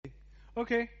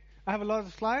Okay, I have a lot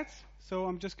of slides, so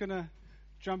I'm just gonna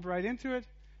jump right into it.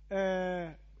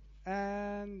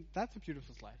 And that's a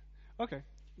beautiful slide. Okay,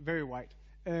 very white.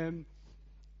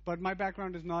 But my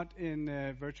background is not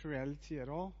in virtual reality at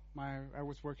all. I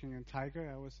was working in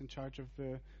Tiger. I was in charge of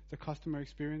the customer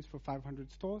experience for 500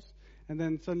 stores. And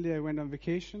then suddenly I went on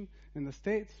vacation in the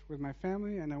States with my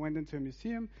family, and I went into a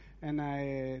museum, and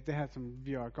they had some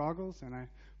VR goggles, and I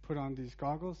put on these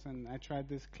goggles, and I tried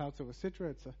this Clouds over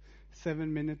Citra. It's a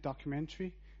 7-minute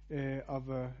documentary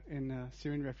in a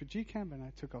Syrian refugee camp, and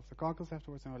I took off the goggles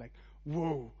afterwards, and I was like,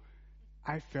 whoa,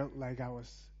 I felt like I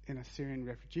was in a Syrian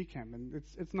refugee camp. And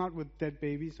it's not with dead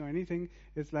babies or anything.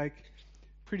 It's like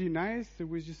pretty nice.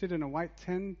 We just sit in a white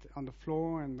tent on the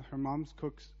floor, and her mom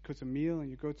cooks a meal, and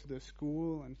you go to the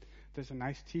school, and there's a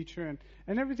nice teacher,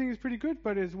 and everything is pretty good.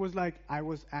 But it was like I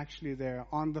was actually there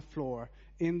on the floor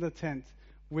in the tent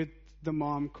with the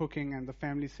mom cooking and the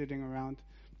family sitting around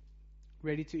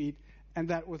ready to eat. And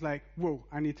that was like, whoa,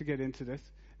 I need to get into this.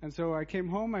 And so I came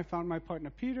home, I found my partner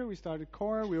Peter, we started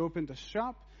Cora, we opened a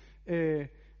shop.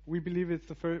 We believe it's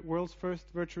the world's first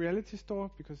virtual reality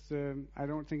store, because I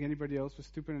don't think anybody else was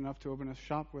stupid enough to open a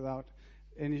shop without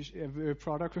any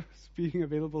product being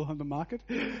available on the market.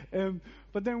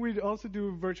 But then we also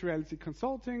do virtual reality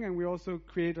consulting, and we also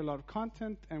create a lot of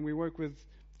content, and we work with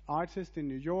artists in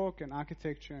New York and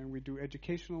architecture, and we do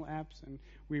educational apps, and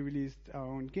we released our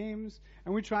own games,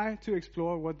 and we try to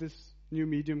explore what this new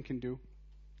medium can do.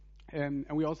 And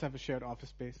we also have a shared office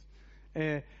space.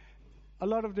 A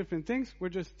lot of different things. We're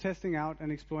just testing out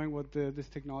and exploring what this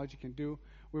technology can do.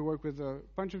 We work with a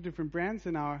bunch of different brands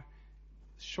in our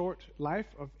short life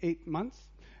of 8 months.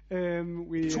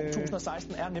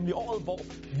 2016 nemlig året, hvor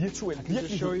virtuel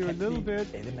virkelighed kan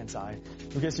blive allemandseje.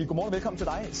 Nu kan jeg sige godmorgen og velkommen til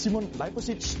dig, Simon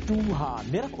Lajboschitz. Du har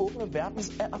netop åbnet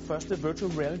verdens allerførste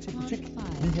virtual reality butik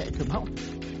lige her i København.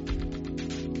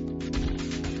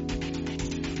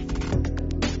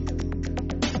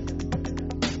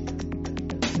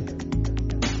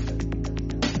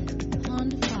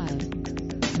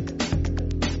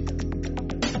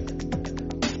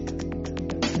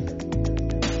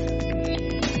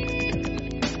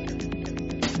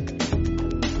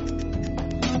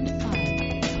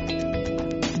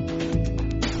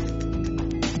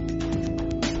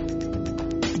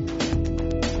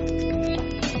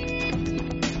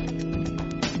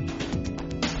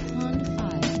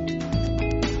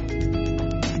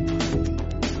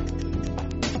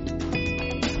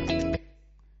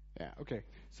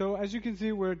 So as you can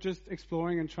see, we're just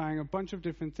exploring and trying a bunch of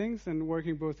different things and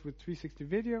working both with 360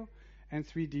 video and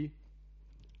 3D.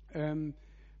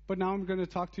 But now I'm going to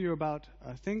talk to you about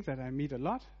a thing that I meet a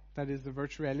lot. That is the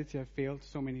virtual reality I've failed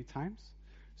so many times.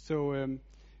 So in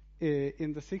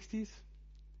the 60s,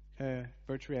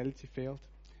 virtual reality failed.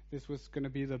 This was going to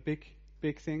be the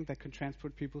big thing that could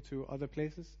transport people to other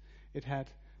places. It had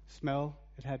smell,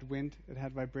 it had wind, it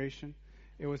had vibration.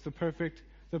 It was the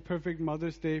perfect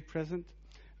Mother's Day present.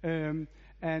 And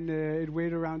it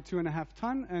weighed around 2.5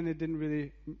 tons, and it didn't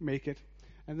really make it.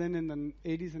 And then in the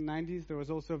 80s and 90s, there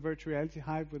was also a virtual reality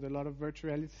hype with a lot of virtual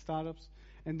reality startups,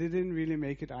 and they didn't really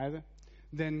make it either.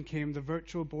 Then came the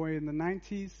Virtual Boy in the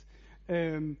 90s.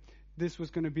 This was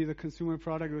going to be the consumer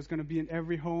product. It was going to be in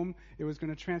every home. It was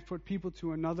going to transport people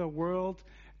to another world.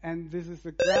 And this is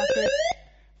the graphic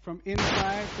from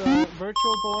inside the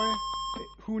Virtual Boy.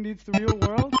 Who needs the real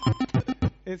world?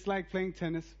 It's like playing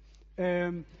tennis.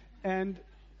 And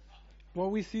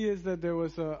what we see is that there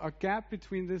was a gap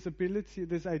between this ability,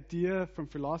 this idea from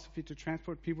philosophy to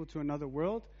transport people to another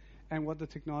world, and what the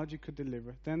technology could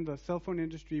deliver. Then the cell phone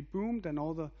industry boomed, and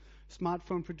all the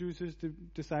smartphone producers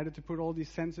decided to put all these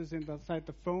sensors inside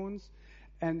the phones,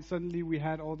 and suddenly we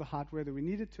had all the hardware that we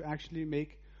needed to actually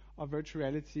make a virtual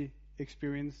reality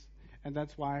experience. And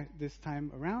that's why this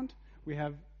time around we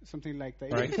have something like the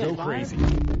right, go crazy.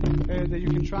 That you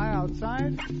can try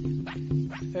outside.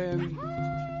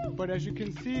 But as you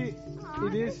can see,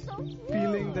 it is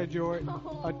feeling that you're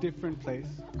a different place.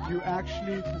 You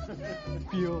actually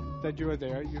feel that you are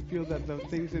there. You feel that the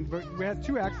things we had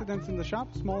 2 accidents in the shop,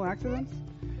 small accidents,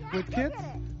 with kids,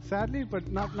 sadly,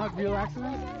 but not real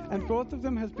accidents. And both of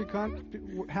them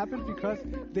happened because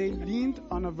they leaned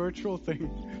on a virtual thing.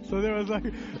 So there was like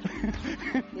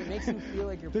it makes them feel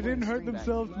like you're they didn't hurt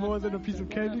themselves more than a piece of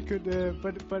candy could.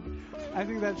 But I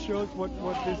think that shows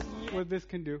what this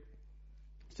can do.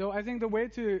 So I think the way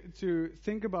to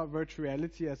think about virtual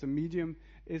reality as a medium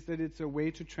is that it's a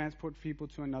way to transport people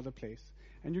to another place.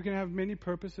 And you can have many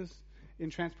purposes in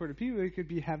transporting people. It could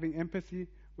be having empathy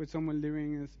with someone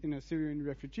living in a Syrian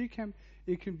refugee camp.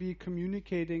 It could be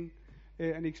communicating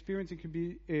an experience. It could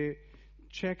be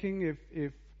checking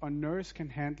if a nurse can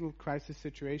handle crisis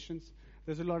situations,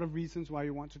 there's a lot of reasons why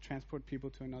you want to transport people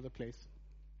to another place.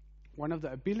 One of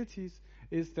the abilities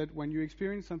is that when you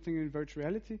experience something in virtual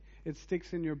reality, it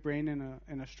sticks in your brain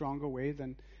in a stronger way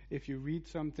than if you read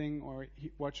something or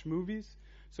watch movies.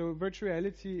 So virtual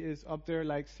reality is up there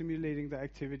like simulating the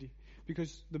activity,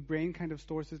 because the brain kind of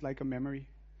stores it like a memory.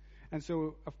 And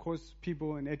so, of course,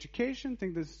 people in education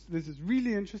think this is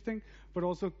really interesting, but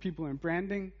also people in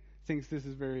branding thinks this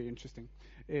is very interesting,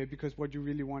 because what you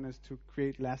really want is to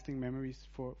create lasting memories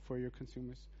for your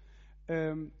consumers.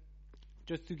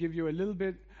 Just to give you a little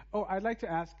bit, I'd like to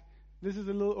ask, this is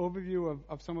a little overview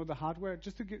of some of the hardware.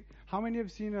 Just to give, how many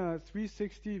have seen a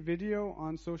 360 video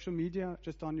on social media,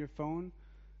 just on your phone,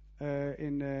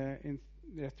 in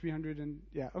 300 and,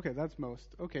 okay, that's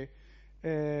most, okay.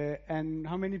 And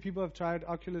how many people have tried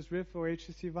Oculus Rift or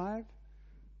HTC Vive?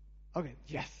 Okay,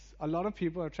 yes, a lot of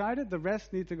people have tried it. The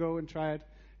rest need to go and try it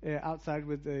outside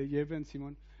with Jeppe and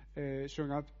Simon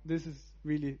showing up. This is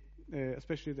really,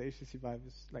 especially the HTC Vive,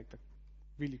 is like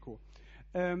really cool.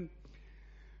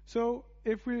 So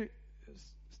if we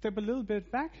step a little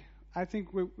bit back, I think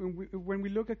when we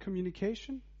look at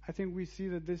communication, I think we see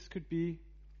that this could be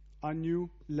a new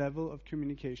level of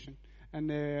communication. And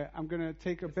I'm going to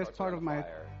take a best part of my,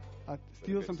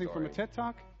 steal something from a TED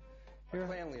Talk. Our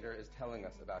clan leader is telling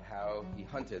us about how he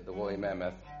hunted the woolly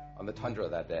mammoth on the tundra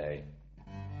that day.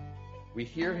 We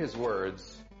hear his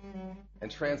words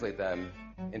and translate them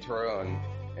into our own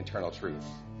internal truths.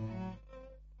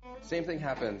 Same thing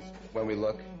happens when we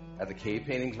look at the cave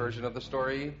paintings version of the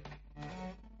story,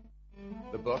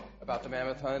 the book about the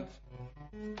mammoth hunt,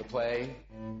 the play,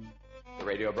 the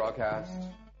radio broadcast,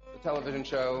 the television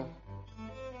show,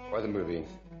 or the movie.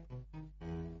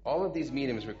 All of these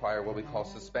mediums require what we call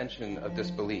suspension of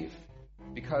disbelief,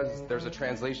 because there's a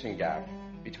translation gap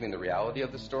between the reality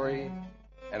of the story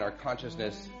and our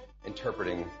consciousness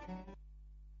interpreting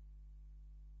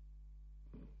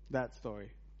that story.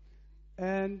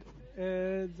 And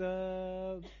it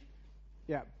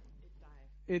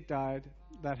died.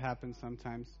 That happens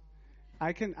sometimes.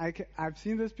 I've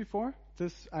seen this before.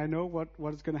 I know what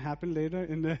is going to happen later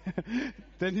in the.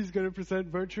 Then he's going to present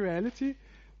virtual reality,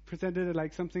 presented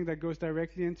like something that goes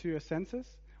directly into your senses,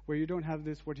 where you don't have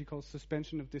this what he calls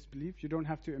suspension of disbelief. You don't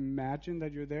have to imagine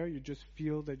that you're there. You just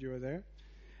feel that you're there.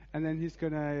 And then he's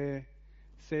going to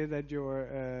say that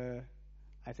you're.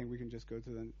 I think we can just go to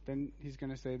them. Then he's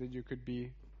going to say that you could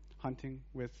be hunting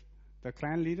with the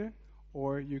clan leader,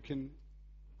 or you can.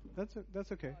 That's okay.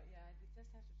 Oh, yeah, I just have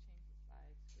to change the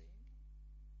slide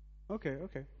screen.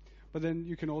 Okay. But then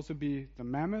you can also be the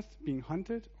mammoth being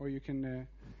hunted, or you can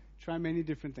try many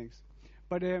different things.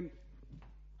 But I'm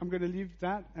going to leave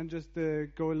that and just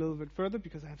go a little bit further,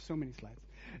 because I have so many slides.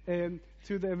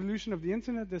 To the evolution of the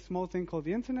internet, this small thing called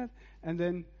the internet, and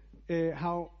then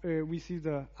how we see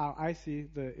how I see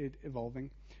it evolving.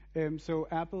 So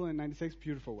Apple in '96,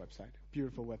 beautiful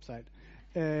website.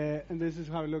 And this is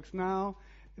how it looks now.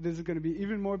 This is going to be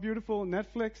even more beautiful.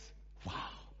 Netflix,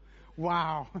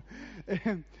 wow.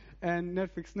 And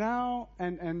Netflix now,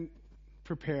 and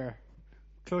prepare.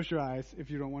 Close your eyes if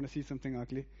you don't want to see something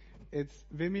ugly. It's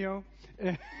Vimeo,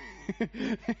 and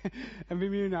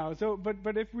Vimeo now. So,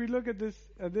 but if we look at this,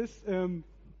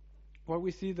 what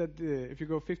we see that if you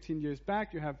go 15 years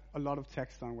back, you have a lot of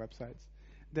text on websites.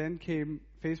 Then came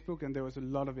Facebook, and there was a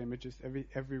lot of images.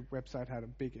 Every website had a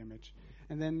big image.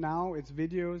 And then now it's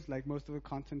videos, like most of the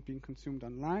content being consumed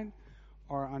online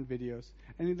are on videos.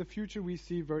 And in the future, we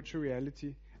see virtual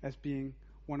reality as being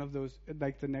one of those,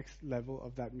 like the next level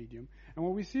of that medium. And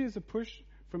what we see is a push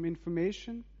from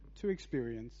information to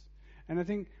experience. And I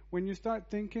think when you start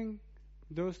thinking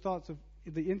those thoughts of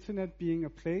the internet being a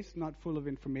place not full of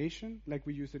information like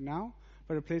we use it now,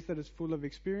 but a place that is full of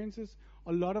experiences,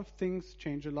 a lot of things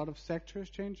change, a lot of sectors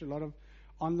change, a lot of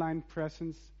online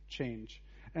presence change.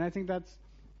 And I think that's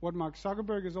what Mark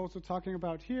Zuckerberg is also talking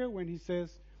about here when he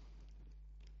says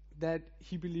that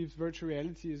he believes virtual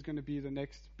reality is going to be the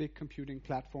next big computing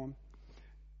platform.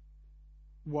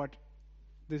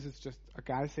 This is just a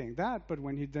guy saying that, but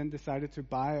when he then decided to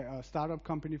buy a startup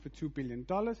company for $2 billion,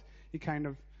 he kind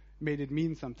of made it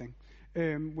mean something.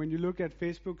 When you look at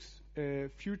Facebook's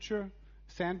future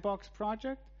sandbox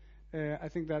project, I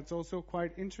think that's also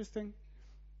quite interesting.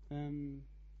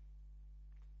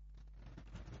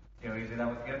 Easy that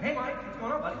was good. Hey, Mike, what's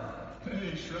going on, buddy?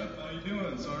 Hey, Shrep, how you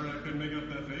doing? Sorry I couldn't make up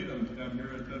F8. I'm down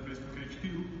here at Facebook HQ.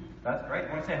 That's great.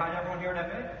 Want to say hi to everyone here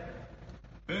at F8?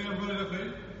 Hey, everybody at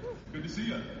F8. Good to see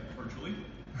you, virtually.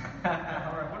 All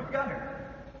right, what do we got here?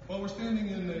 Well, we're standing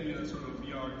in a sort of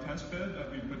VR test bed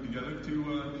that we put together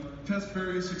to test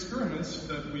various experiments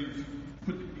that we've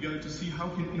put together to see how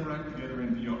we can interact together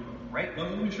in VR. Right.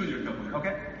 Let me show you a couple here.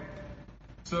 Okay.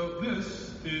 So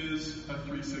this is a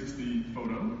 360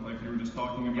 photo, like you were just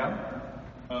talking about. Yeah.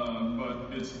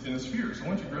 But it's in a sphere. So why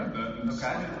don't you grab that and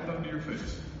slide it right onto your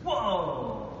face.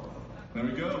 Whoa! There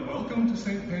we go. Welcome to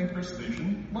St. Pancras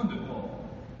Station, London. Whoa.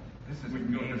 This is We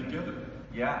can go amazing. there together.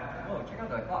 Yeah. Whoa, check out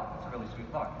that clock. That's a really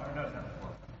sweet clock. I never noticed that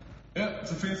before. Yeah,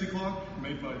 it's a fancy clock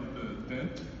made by the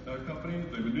Dent company.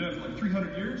 They've been doing it for like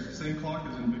 300 years. Same clock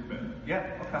as in Big Ben.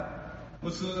 Yeah, okay.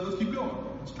 Let's keep going.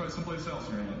 Let's try someplace else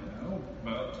here in London.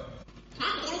 How about...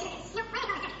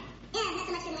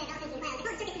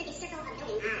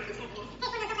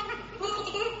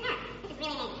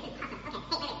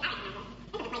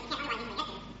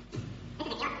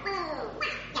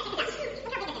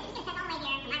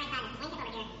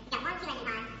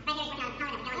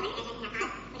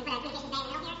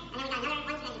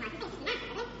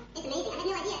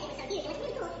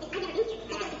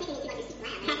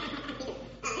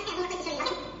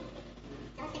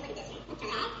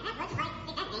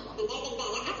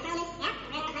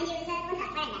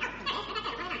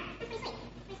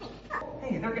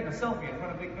 Hey, they're getting a selfie in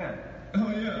front of Big Ben. Oh,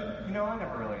 yeah. You know, I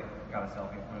never really got a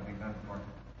selfie in front of Big Ben before.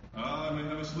 I may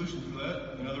have a solution for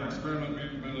that. Another experiment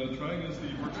we've been trying is the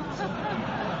virtual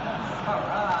selfie. All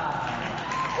right.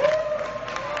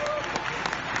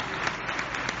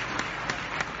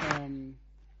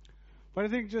 But I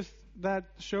think just that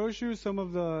shows you some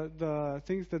of the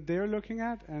things that they're looking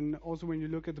at, and also when you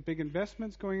look at the big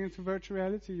investments going into virtual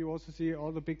reality, you also see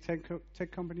all the big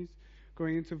tech companies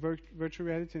going into virtual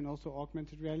reality and also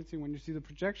augmented reality. When you see the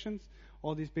projections,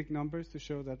 all these big numbers to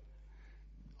show that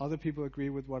other people agree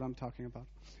with what I'm talking about.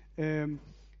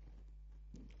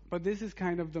 But this is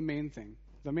kind of the main thing.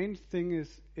 The main thing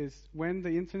is when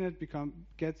the internet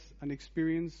gets an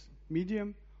experience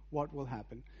medium, what will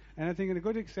happen? And I think a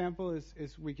good example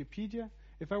is Wikipedia.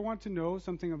 If I want to know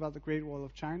something about the Great Wall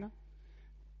of China,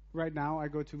 right now I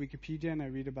go to Wikipedia and I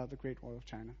read about the Great Wall of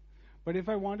China. But if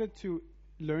I wanted to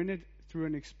learn it through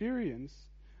an experience,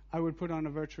 I would put on a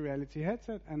virtual reality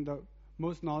headset and the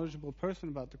most knowledgeable person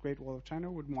about the Great Wall of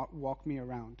China would walk me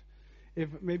around.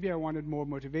 If maybe I wanted more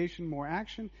motivation, more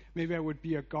action, maybe I would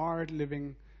be a guard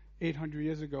living 800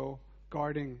 years ago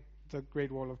guarding the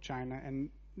Great Wall of China and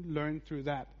learn through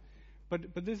that.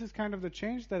 But this is kind of the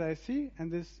change that I see, and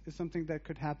this is something that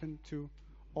could happen to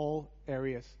all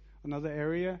areas. Another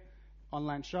area,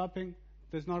 online shopping.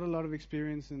 There's not a lot of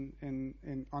experience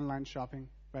in online shopping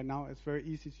right now. It's very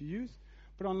easy to use,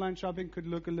 but online shopping could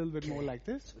look a little bit more like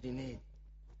this. What do you need?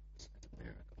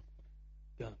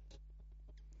 Guns.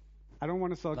 I don't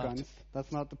want to sell guns.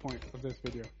 That's not the point of this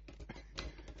video.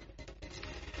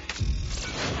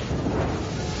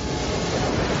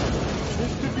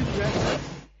 This could be dresses.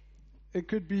 It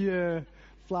could be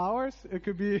flowers. It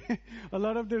could be a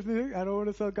lot of different things. I don't want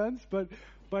to sell guns, but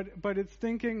it's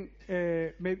thinking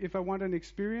maybe if I want an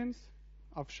experience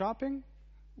of shopping,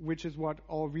 which is what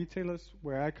all retailers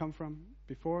where I come from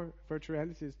before virtual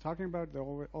reality is talking about.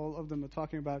 All of them are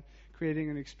talking about creating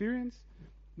an experience.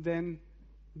 Then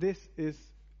this is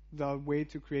the way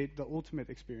to create the ultimate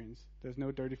experience. There's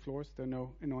no dirty floors. There are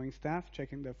no annoying staff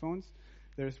checking their phones.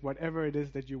 There's whatever it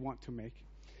is that you want to make.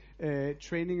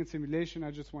 Training and simulation,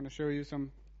 I just want to show you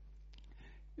some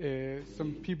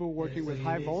people working with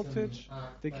high voltage.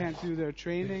 They can't do their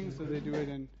training, so they do it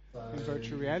in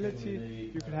virtual reality.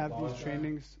 You could have these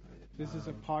trainings. This is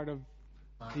a part of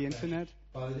the internet.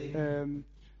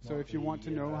 So if you want to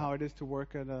know how it is to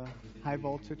work at a high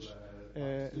voltage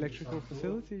electrical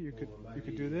facility, you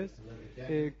could do this.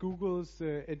 Google's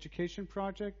education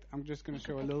project, I'm just going to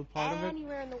show a little part of it.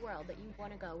 Anywhere in the world that you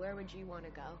want to go, where would you want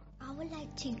to go? I would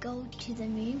like to go to the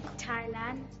moon.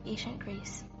 Thailand, ancient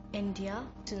Greece. India,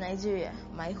 to Nigeria,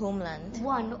 my homeland.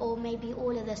 One or maybe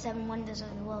all of the 7 wonders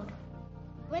of the world.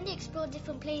 When you explore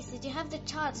different places, you have the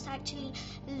chance to actually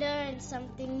learn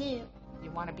something new.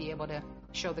 You want to be able to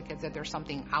show the kids that there's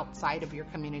something outside of your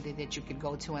community that you could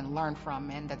go to and learn from,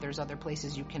 and that there's other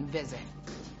places you can visit.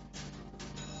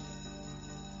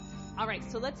 All right,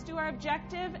 so let's do our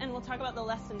objective, and we'll talk about the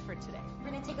lesson for today. We're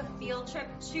going to take a field trip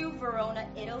to Verona,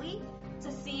 Italy,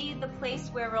 to see the place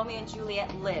where Romeo and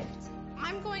Juliet lived.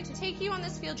 I'm going to take you on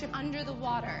this field trip under the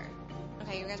water.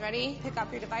 Okay, you guys ready? Pick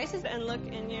up your devices and look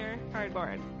in your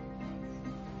cardboard.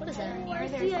 What is that? I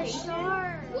see a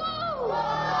shark. Whoa!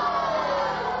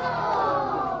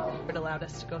 It allowed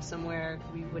us to go somewhere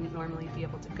we wouldn't normally be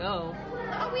able to go.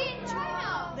 Are we in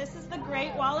China? This is the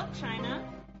Great Wall of China.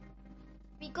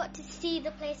 We got to see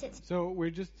the place it's... So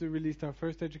we just released our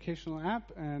first educational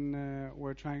app, and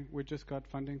we just got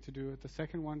funding to do the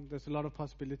second one. There's a lot of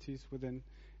possibilities within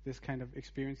this kind of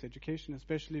experience education,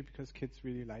 especially because kids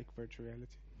really like virtual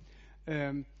reality.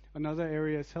 Another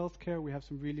area is healthcare. We have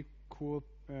some really cool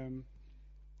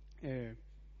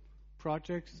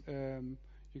projects.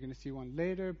 You're going to see one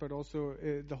later, but also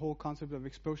the whole concept of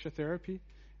exposure therapy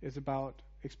is about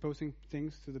exposing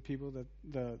things to the people that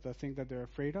the thing that they're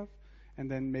afraid of,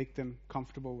 and then make them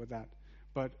comfortable with that.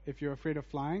 But if you're afraid of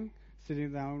flying,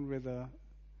 sitting down with a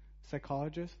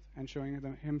psychologist and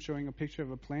him showing a picture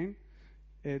of a plane,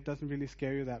 it doesn't really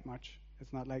scare you that much.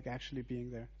 It's not like actually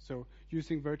being there. So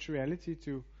using virtual reality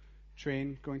to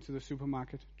train going to the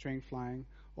supermarket, train flying,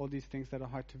 all these things that are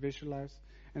hard to visualize,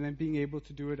 and then being able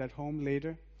to do it at home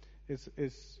later is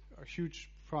a huge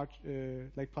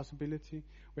possibility.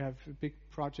 We have a big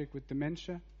project with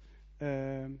dementia,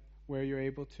 where you're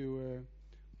able to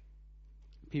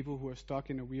people who are stuck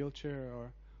in a wheelchair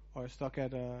or stuck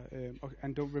at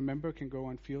and don't remember can go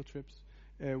on field trips.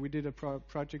 We did a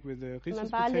project with the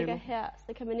Rigshospitalet. Man bare ligger her,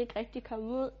 så kan man ikke rigtig komme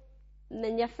ud.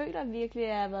 Men jeg føler virkelig, at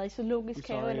jeg har været i zoologisk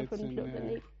have eller på den blå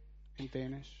planet. In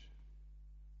Danish.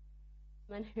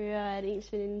 Man hører, at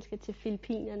ens veninde skal til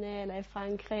Filippinerne eller i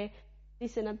Frankrig. De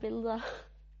sender billeder,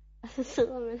 og så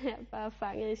sidder man her bare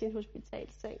fanget i sin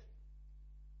hospitalseng.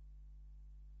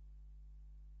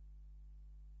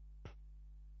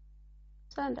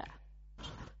 Sådan der.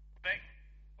 Goddag,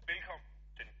 og velkommen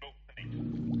til den blå planet.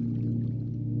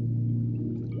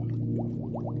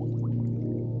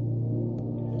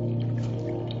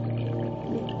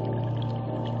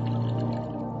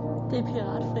 Det er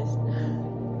piratfristende.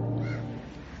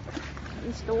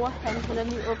 Den store han har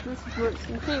lige åbnet sit mund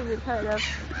sådan helt vildt højt op,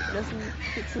 eller sådan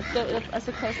helt galt op, og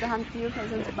så kaster han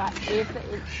dyrepasseren til bare æbler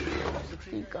ind.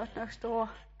 De er godt nok store.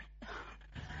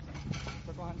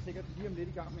 Så går han sikkert lige om lidt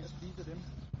i gang med at spise dem.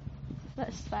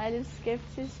 Først var jeg lidt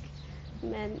skeptisk,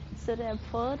 men så da jeg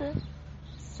prøvede det,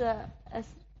 så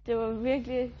altså, det var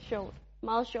virkelig sjovt.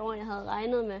 Meget sjovere, end jeg havde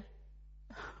regnet med.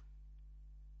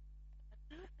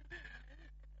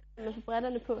 Når man får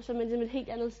brætterne på, så er man ligesom et helt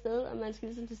andet sted, og man skal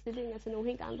ligesom tage stillinger til nogle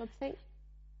helt andre ting.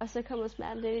 Og så kommer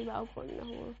smerten lidt i baggrunden af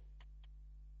hovedet.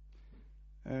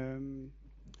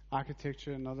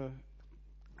 Architecture, another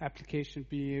application,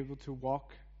 being able to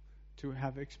walk, to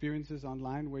have experiences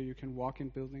online where you can walk in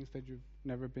buildings that you've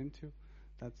never been to.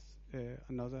 That's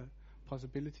another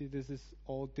possibility. This is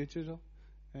all digital.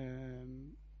 I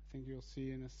think you'll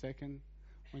see in a second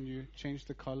when you change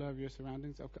the color of your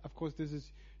surroundings. Of course, this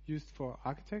is used for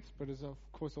architects, but it's of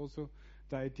course also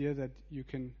the idea that you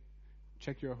can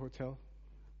check your hotel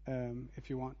if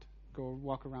you want. Go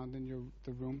walk around in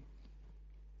the room.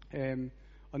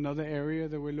 Another area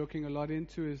that we're looking a lot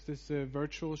into is this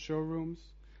virtual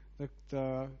showrooms.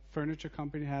 The furniture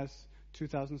company has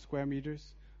 2,000 square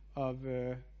meters of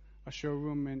a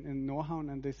showroom in Nordhavn,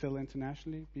 and they sell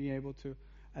internationally. Being able to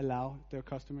allow their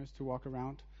customers to walk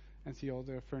around and see all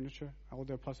their furniture, all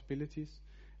their possibilities,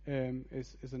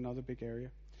 is another big area.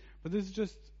 But this is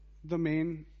just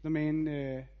some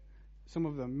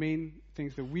of the main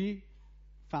things that we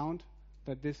found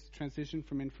that this transition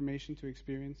from information to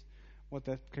experience, what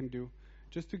that can do.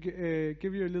 Just to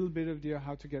give you a little bit of idea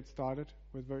how to get started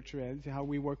with virtual reality, how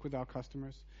we work with our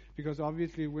customers, because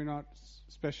obviously we're not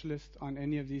specialists on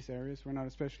any of these areas. We're not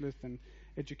a specialist in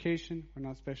education. We're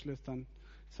not specialists on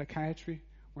psychiatry.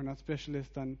 We're not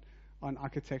specialists on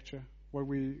architecture, where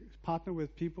we partner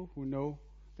with people who know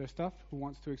their stuff, who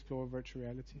wants to explore virtual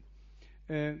reality.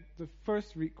 The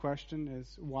first question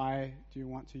is, why do you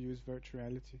want to use virtual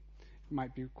reality? It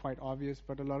might be quite obvious,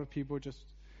 but a lot of people just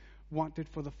want it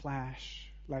for the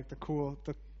flash, like the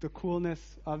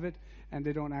coolness of it, and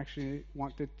they don't actually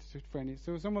want it for any.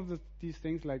 So some of these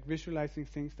things, like visualizing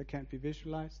things that can't be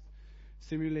visualized,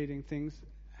 simulating things,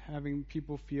 having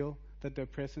people feel that they're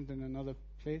present in another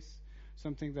place,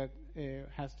 something that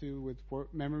has to do with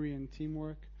memory and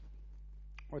teamwork,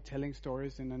 or telling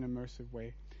stories in an immersive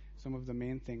way, some of the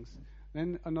main things.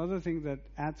 Then another thing that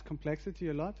adds complexity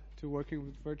a lot to working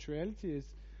with virtual reality is,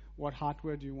 what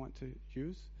hardware do you want to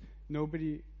use?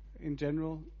 Nobody, in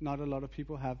general, not a lot of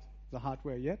people have the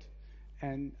hardware yet,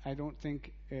 and I don't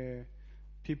think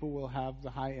people will have the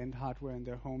high-end hardware in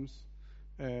their homes.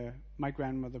 My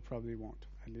grandmother probably won't,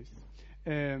 at least.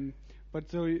 But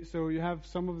so you have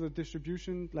some of the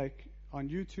distribution, like on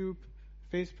YouTube,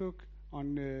 Facebook,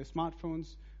 on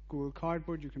smartphones, Google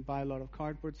Cardboard. You can buy a lot of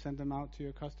cardboard, send them out to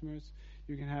your customers.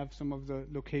 You can have some of the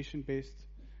location-based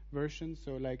versions.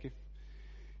 So like if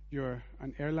you're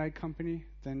an airline company,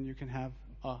 then you can have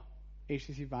a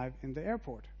HTC Vive in the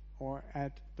airport or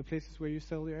at the places where you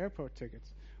sell your airport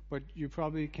tickets. But you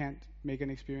probably can't make an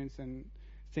experience and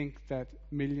think that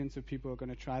millions of people are going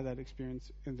to try that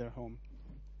experience in their home.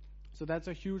 So that's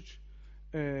a huge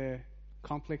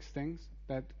complex things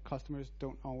that customers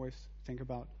don't always think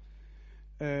about.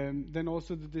 Then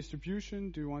also the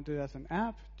distribution. Do you want it as an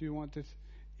app? Do you want it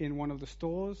in one of the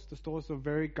stores? The stores are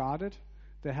very guarded.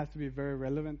 They have to be very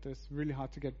relevant. It's really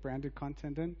hard to get branded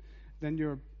content in.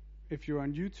 Then if you're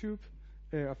on YouTube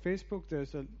or Facebook,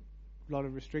 there's a lot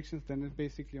of restrictions. Then it's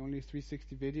basically only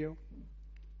 360 video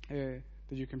that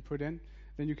you can put in.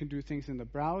 Then you can do things in the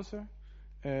browser,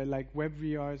 like web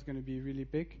VR is going to be really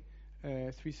big,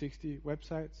 360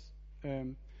 websites.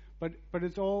 But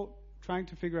it's all trying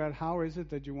to figure out how is it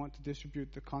that you want to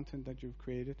distribute the content that you've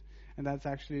created. And that's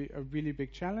actually a really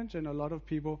big challenge, and a lot of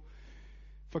people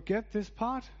forget this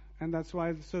part, and that's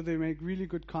why so they make really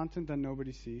good content that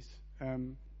nobody sees.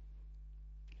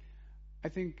 I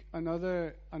think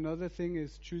another thing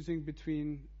is choosing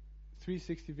between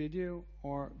 360 video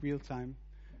or real-time.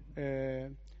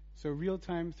 So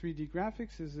real-time 3D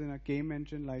graphics is in a game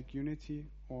engine like Unity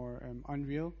or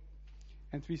Unreal,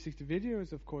 and 360 video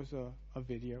is of course a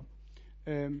video.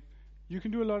 You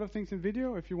can do a lot of things in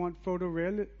video. If you want photo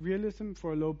realism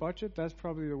for a low budget, that's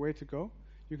probably the way to go.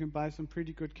 You can buy some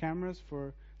pretty good cameras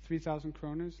for 3,000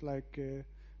 kroners, like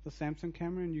the Samsung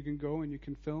camera, and you can go and you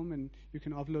can film and you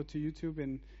can upload to YouTube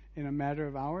in a matter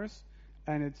of hours,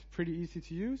 and it's pretty easy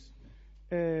to use,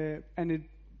 and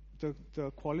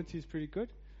the quality is pretty good.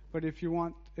 But if you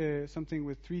want something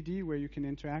with 3D where you can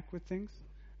interact with things,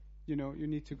 you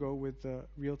need to go with the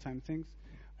real-time things.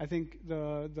 I think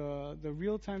the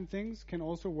real-time things can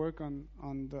also work on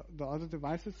the other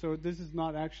devices. So this is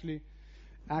not actually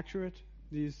accurate,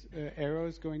 these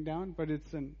arrows going down, but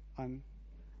it's an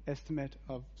estimate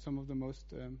of some of the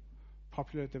most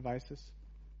popular devices.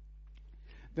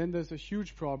 Then there's a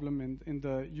huge problem in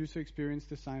the user experience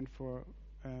design for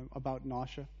about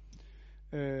nausea.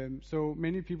 So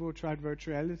many people tried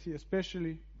virtual reality,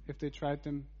 especially if they tried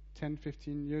them 10,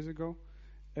 15 years ago,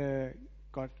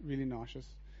 got really nauseous.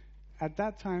 At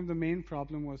that time, the main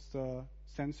problem was the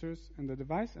sensors in the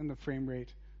device and the frame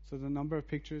rate. So the number of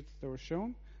pictures that were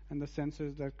shown and the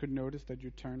sensors that could notice that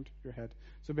you turned your head.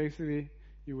 So basically,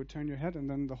 you would turn your head and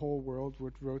then the whole world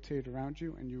would rotate around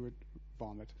you and you would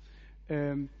vomit.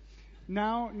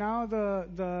 Now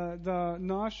the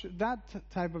nausea,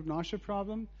 that type of nausea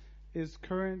problem is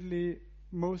currently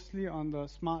mostly on the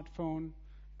smartphone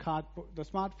cardboard. The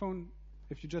smartphone,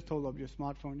 if you just hold up your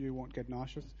smartphone, you won't get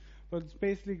nauseous. But it's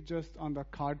basically just on the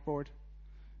cardboard,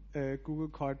 Google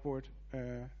Cardboard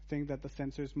thing that the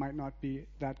sensors might not be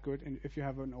that good if you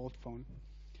have an old phone.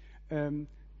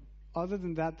 Other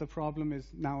than that, the problem is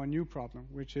now a new problem,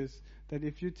 which is that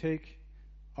if you take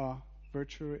a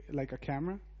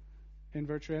camera in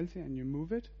virtual reality and you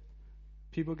move it,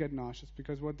 people get nauseous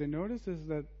because what they notice is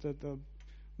that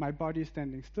my body is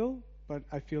standing still, but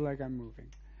I feel like I'm moving.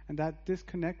 And that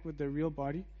disconnect with their real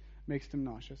body makes them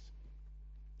nauseous.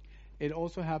 It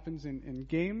also happens in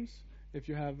games. If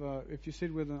you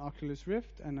sit with an Oculus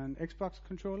Rift and an Xbox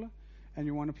controller and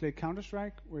you want to play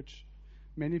Counter-Strike, which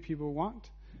many people want,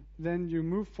 then you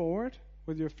move forward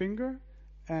with your finger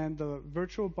and the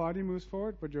virtual body moves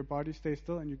forward, but your body stays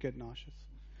still and you get nauseous.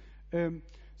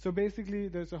 So basically,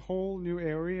 there's a whole new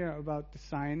area about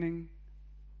designing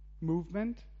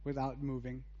movement without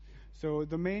moving. So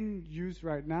the main use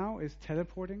right now is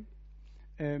teleporting.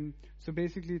 So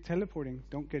basically, teleporting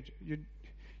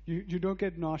you don't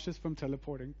get nauseous from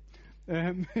teleporting.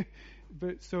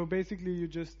 But so basically, you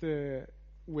just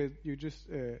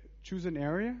choose an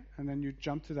area and then you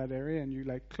jump to that area and you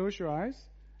close your eyes,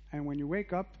 and when you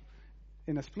wake up,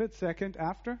 in a split second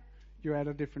after, you're at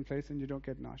a different place and you don't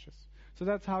get nauseous. So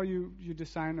that's how you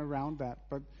design around that.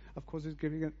 But of course,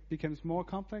 it becomes more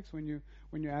complex when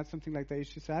you add something like the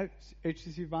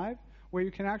HTC Vive, where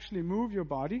you can actually move your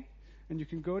body and you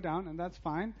can go down, and that's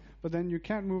fine. But then you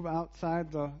can't move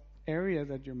outside the area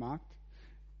that you marked,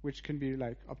 which can be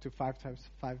up to 5 times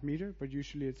 5 meter, but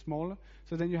usually it's smaller.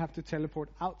 So then you have to teleport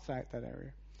outside that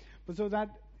area. But so that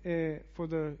for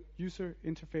the user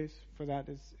interface for that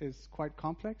is quite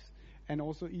complex, and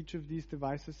also each of these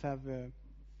devices have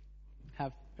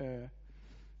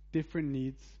different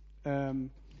needs.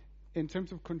 In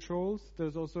terms of controls,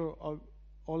 there's also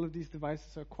all of these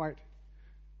devices are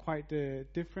quite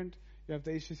different. You have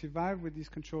the HTC Vive with these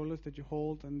controllers that you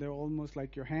hold, and they're almost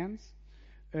like your hands.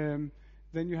 Then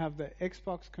you have the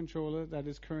Xbox controller that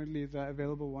is currently the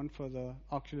available one for the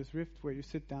Oculus Rift, where you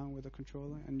sit down with a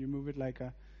controller and you move it like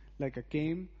a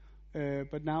game.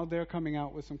 But now they're coming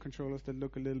out with some controllers that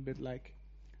look a little bit like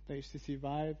the HTC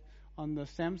Vive. On the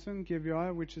Samsung Gear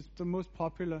VR, which is the most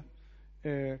popular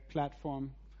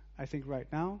platform, I think right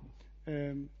now,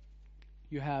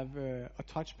 you have a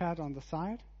touchpad on the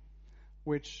side,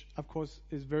 which of course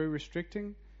is very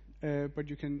restricting, but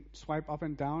you can swipe up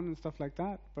and down and stuff like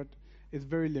that, but it's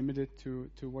very limited to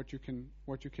what you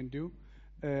can do.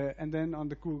 And then on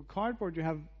the Google Cardboard, you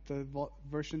have the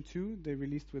version 2 they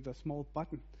released with a small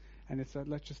button, and it's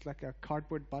just like a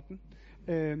cardboard button.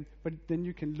 But then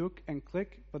you can look and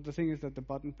click, but the thing is that the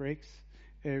button breaks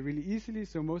really easily,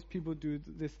 so most people do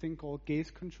this thing called gaze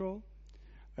control,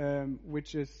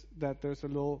 which is that there's a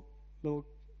little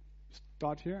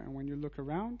dot here, and when you look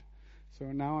around,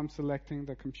 so now I'm selecting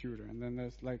the computer, and then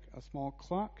there's like a small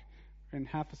clock in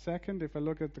half a second. If I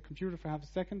look at the computer for half a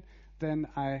second, then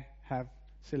I have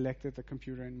selected the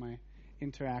computer in my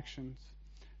interactions.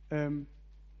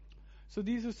 So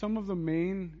these are some of the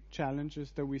main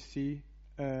challenges that we see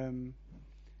in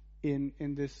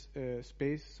this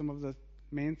space, some of the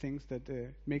main things that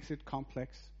makes it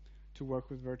complex to work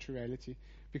with virtual reality.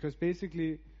 Because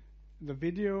basically the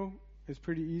video is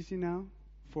pretty easy now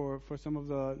for some of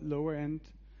the lower end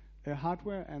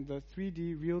hardware, and the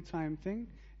 3D real-time thing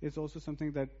is also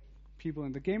something that people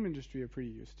in the game industry are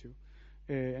pretty used to,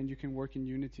 and you can work in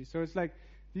Unity. So it's like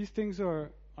these things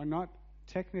are not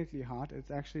technically hard,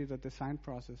 it's actually the design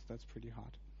process that's pretty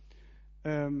hard.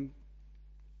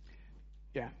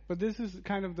 But this is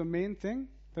kind of the main thing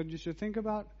that you should think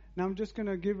about. Now I'm just going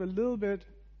to give we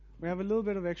have a little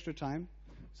bit of extra time,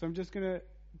 so I'm just going to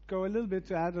go a little bit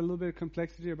to add a little bit of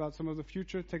complexity about some of the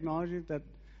future technology that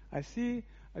I see.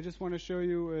 I just want to show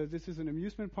you, this is an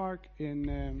amusement park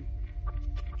in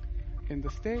the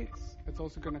States. It's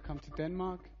also going to come to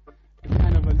Denmark. It's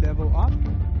kind of a level up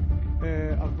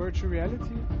of virtual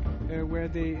reality, where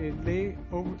they make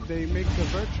the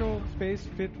virtual space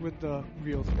fit with the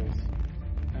real space.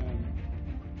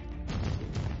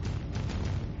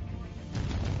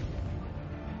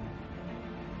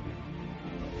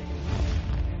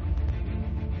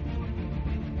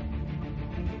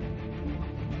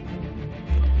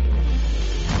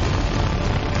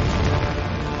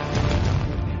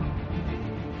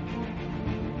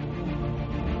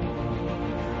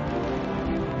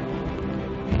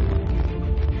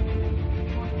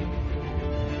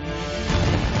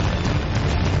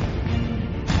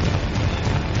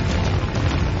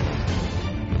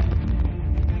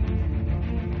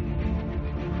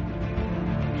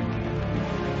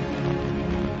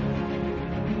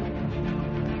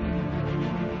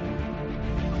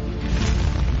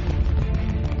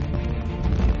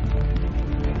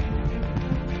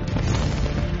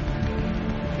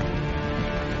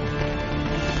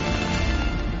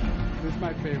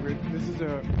 This is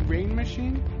a rain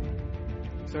machine,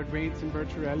 so it rains in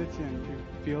virtual reality and you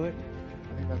feel it.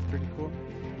 I think that's pretty cool.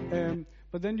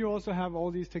 But then you also have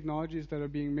all these technologies that are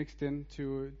being mixed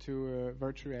into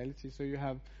virtual reality. So you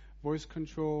have voice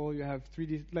control, you have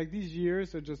 3D. Like these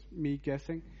years are just me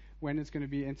guessing when it's going to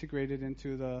be integrated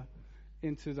into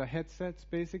the headsets,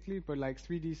 basically. But like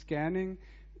 3D scanning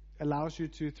allows you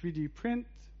to 3D print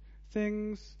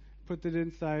things, put it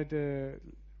inside.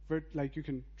 Like you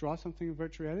can draw something in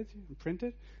virtual reality and print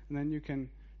it, and then you can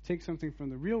take something from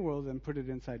the real world and put it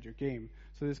inside your game.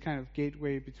 So this kind of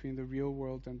gateway between the real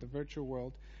world and the virtual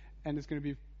world, and it's going to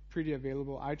be pretty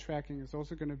available. Eye tracking is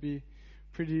also going to be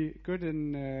pretty good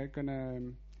and going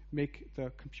to make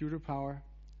the computer power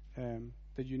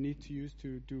that you need to use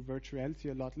to do virtual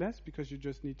reality a lot less, because you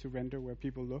just need to render where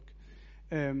people look.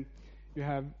 You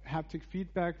have haptic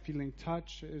feedback, feeling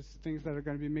touch is things that are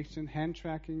going to be mixed in. Hand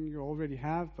tracking you already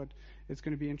have, but it's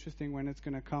going to be interesting when it's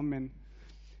going to come and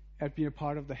be a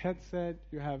part of the headset.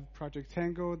 You have Project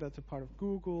Tango, that's a part of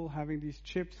Google, having these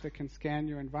chips that can scan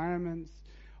your environments.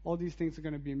 All these things are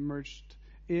going to be merged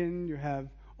in. You have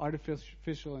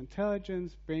artificial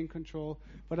intelligence, brain control.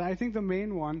 But I think the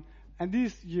main one, and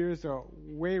these years are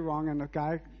way wrong, and the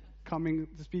guy coming,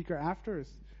 the speaker after,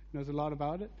 knows a lot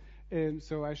about it.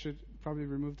 So I should probably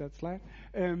remove that slide.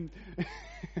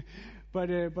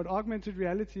 But augmented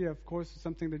reality, of course, is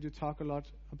something that you talk a lot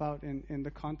about in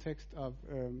the context of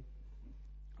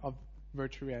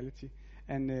virtual reality.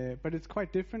 And but it's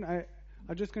quite different.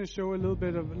 I'm just going to show a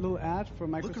little ad for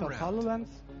Microsoft HoloLens.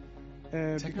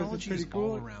 Because it's pretty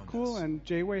cool, and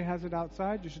J-Way has it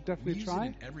outside. You should definitely try. We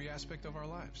use it in every aspect of our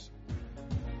lives.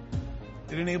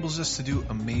 It enables us to do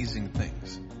amazing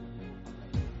things.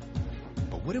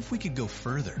 But what if we could go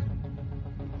further?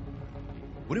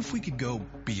 What if we could go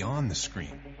beyond the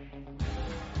screen?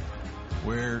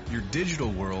 Where your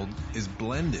digital world is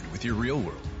blended with your real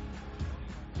world.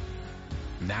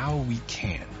 Now we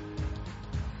can.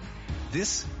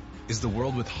 This is the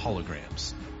world with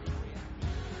holograms.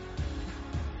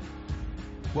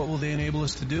 What will they enable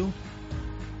us to do?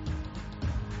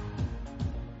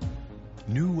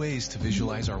 New ways to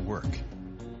visualize our work.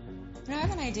 I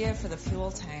have an idea for the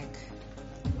fuel tank.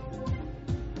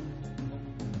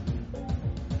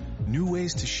 New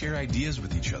ways to share ideas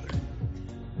with each other.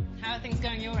 How are things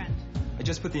going your end? I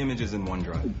just put the images in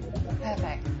OneDrive.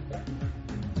 Perfect.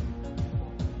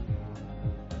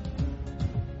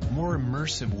 More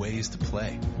immersive ways to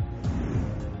play.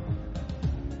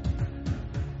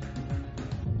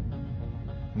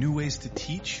 New ways to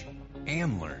teach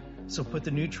and learn. So put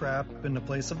the new trap in the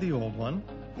place of the old one.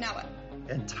 Now what?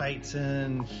 And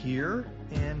tighten here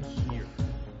and here.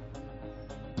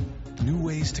 New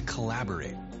ways to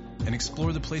collaborate and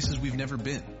explore the places we've never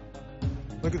been.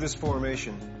 Look at this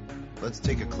formation. Let's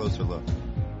take a closer look.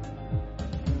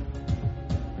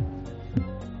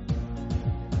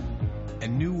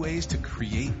 And new ways to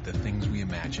create the things we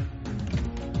imagine.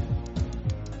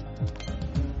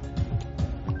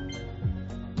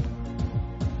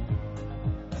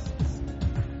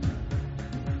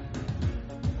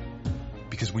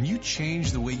 Because when you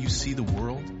change the way you see the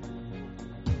world,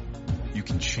 you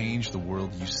can change the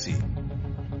world you see.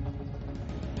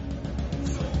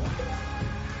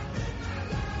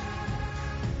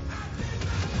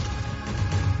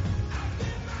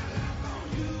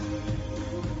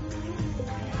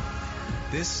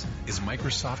 This is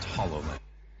Microsoft HoloLens.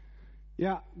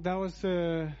 Yeah, that was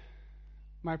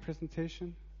my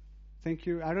presentation. Thank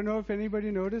you. I don't know if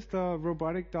anybody noticed the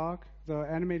robotic dog, the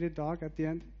animated dog at the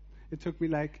end. It took me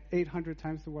like 800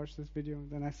 times to watch this video,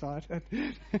 and then I saw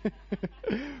it.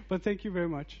 But thank you very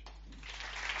much.